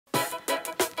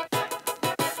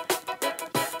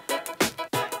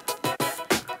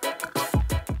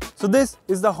So this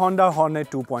is the Honda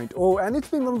Hornet 2.0 and it's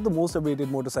been one of the most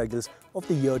awaited motorcycles of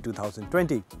the year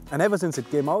 2020. And ever since it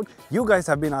came out, you guys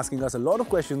have been asking us a lot of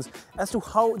questions as to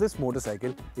how this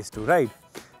motorcycle is to ride.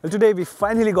 Well, today we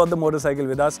finally got the motorcycle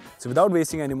with us, so without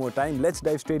wasting any more time, let's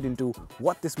dive straight into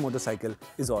what this motorcycle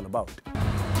is all about.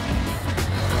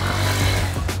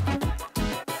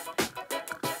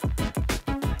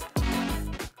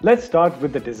 Let's start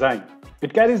with the design.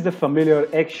 It carries the familiar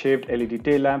X-shaped LED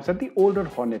tail lamps that the older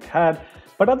Hornet had,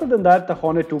 but other than that, the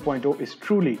Hornet 2.0 is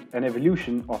truly an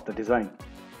evolution of the design.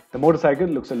 The motorcycle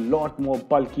looks a lot more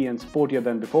bulky and sportier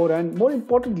than before, and more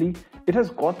importantly, it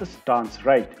has got the stance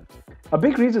right. A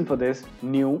big reason for this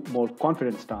new, more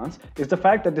confident stance is the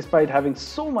fact that despite having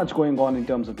so much going on in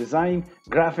terms of design,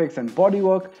 graphics and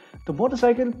bodywork, the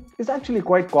motorcycle is actually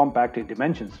quite compact in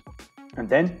dimensions. And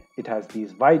then it has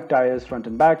these wide tires front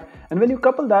and back, and when you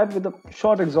couple that with the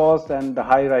short exhaust and the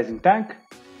high rising tank,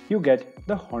 you get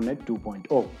the Hornet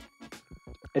 2.0.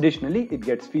 Additionally, it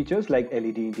gets features like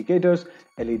LED indicators,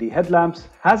 LED headlamps,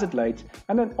 hazard lights,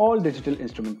 and an all-digital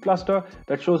instrument cluster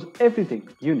that shows everything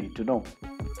you need to know.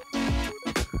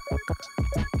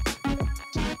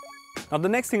 Now the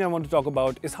next thing I want to talk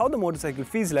about is how the motorcycle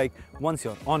feels like once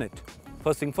you're on it.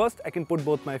 First thing first, I can put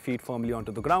both my feet firmly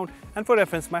onto the ground, and for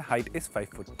reference my height is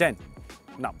 5'10".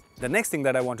 Now, the next thing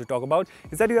that I want to talk about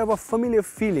is that you have a familiar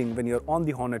feeling when you're on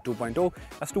the Hornet 2.0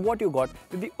 as to what you got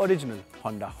with the original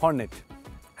Honda Hornet.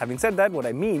 Having said that, what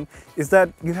I mean is that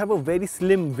you have a very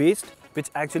slim waist, which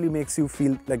actually makes you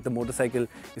feel like the motorcycle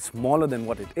is smaller than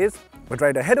what it is. But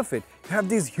right ahead of it, you have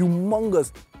these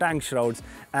humongous tank shrouds,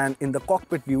 and in the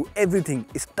cockpit view, everything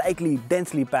is tightly,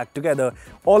 densely packed together,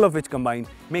 all of which combined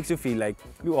makes you feel like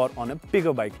you are on a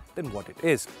bigger bike than what it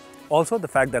is. Also, the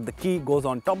fact that the key goes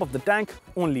on top of the tank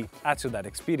only adds to that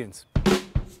experience.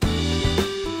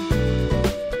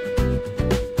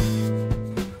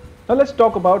 Now let's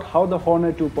talk about how the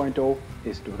Hornet 2.0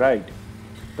 is to ride.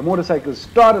 The motorcycle's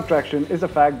star attraction is the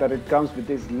fact that it comes with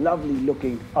these lovely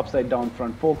looking upside down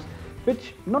front forks,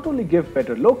 which not only give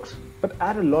better looks but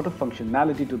add a lot of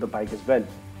functionality to the bike as well.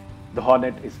 The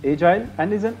Hornet is agile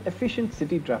and is an efficient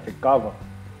city traffic carver.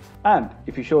 And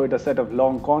if you show it a set of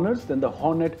long corners, then the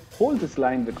Hornet holds its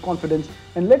line with confidence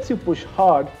and lets you push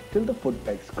hard till the foot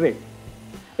pegs scrape.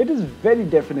 It is very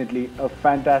definitely a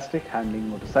fantastic handling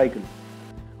motorcycle.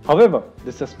 However,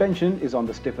 the suspension is on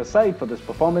the stiffer side for this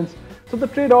performance, so the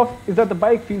trade-off is that the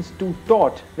bike feels too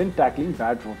taut when tackling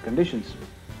bad road conditions.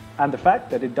 And the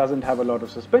fact that it doesn't have a lot of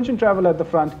suspension travel at the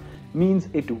front means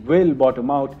it will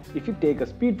bottom out if you take a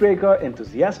speed breaker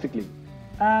enthusiastically.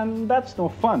 And that's no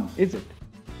fun, is it?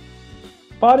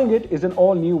 Powering it is an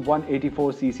all-new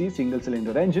 184cc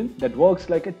single-cylinder engine that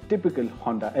works like a typical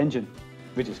Honda engine,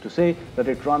 which is to say that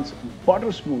it runs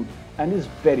butter smooth and is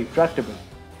very tractable.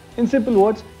 In simple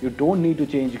words, you don't need to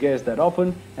change gears that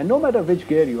often, and no matter which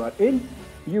gear you are in,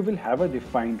 you will have a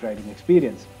refined riding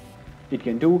experience. It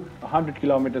can do 100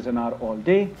 km an hour all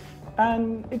day,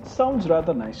 and it sounds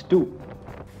rather nice too.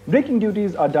 Braking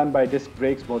duties are done by disc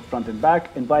brakes both front and back,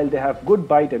 and while they have good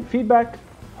bite and feedback,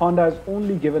 Honda has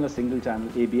only given a single channel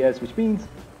ABS, which means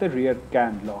the rear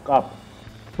can lock up.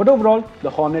 But overall, the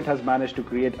Hornet has managed to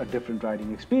create a different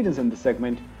riding experience in this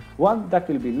segment, one that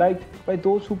will be liked by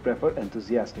those who prefer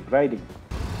enthusiastic riding.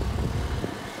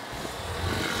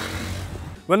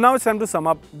 Well, now it's time to sum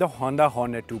up the Honda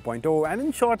Hornet 2.0, and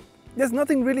in short, there's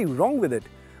nothing really wrong with it.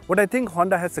 What I think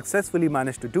Honda has successfully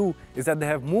managed to do is that they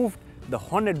have moved the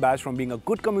Hornet badge from being a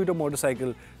good commuter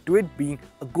motorcycle to it being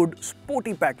a good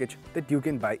sporty package that you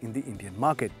can buy in the Indian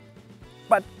market.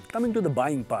 But coming to the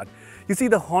buying part, you see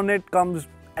the Hornet comes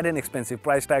at an expensive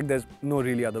price tag, there's no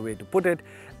really other way to put it,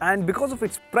 and because of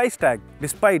its price tag,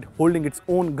 despite holding its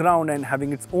own ground and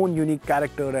having its own unique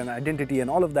character and identity and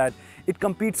all of that, it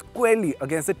competes squarely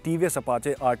against the TVS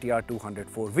Apache RTR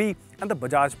 204V and the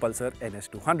Bajaj Pulsar NS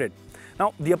 200.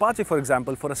 Now, the Apache, for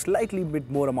example, for a slightly bit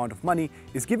more amount of money,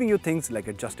 is giving you things like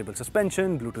adjustable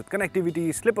suspension, Bluetooth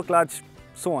connectivity, slipper clutch,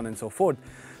 so on and so forth.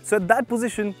 So at that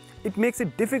position, it makes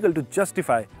it difficult to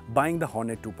justify buying the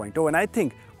Hornet 2.0, and I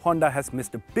think Honda has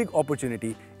missed a big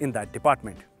opportunity in that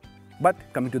department. But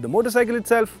coming to the motorcycle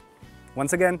itself,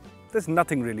 once again, there's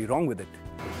nothing really wrong with it.